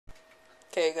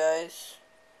Okay guys,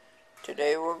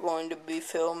 today we're going to be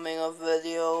filming a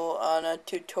video on a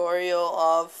tutorial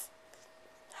of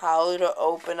how to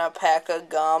open a pack of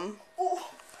gum. Oh.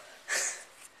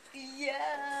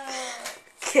 Yeah.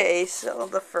 Okay, so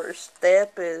the first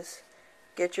step is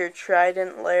get your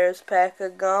Trident Layers pack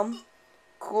of gum,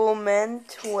 Cool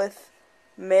Mint with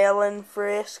Melon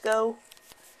Fresco.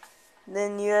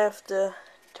 Then you have to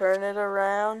turn it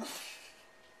around.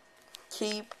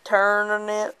 Keep turning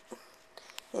it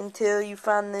until you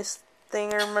find this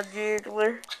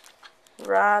thingamajigger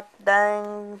right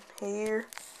down here.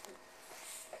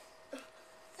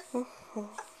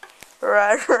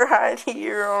 right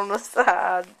here on the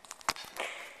side.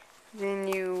 Then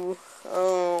you,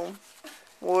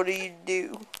 what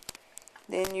do?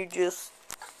 Then you just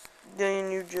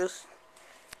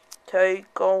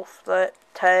take off that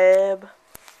tab,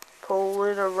 pull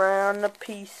it around a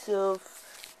piece of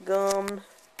gum,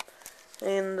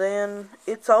 and then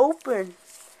it's open.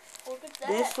 Look at that.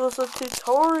 This was a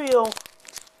tutorial.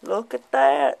 Look at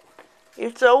that.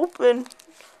 It's open.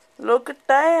 Look at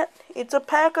that. It's a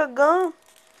pack of gum.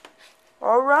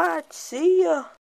 Alright, see ya.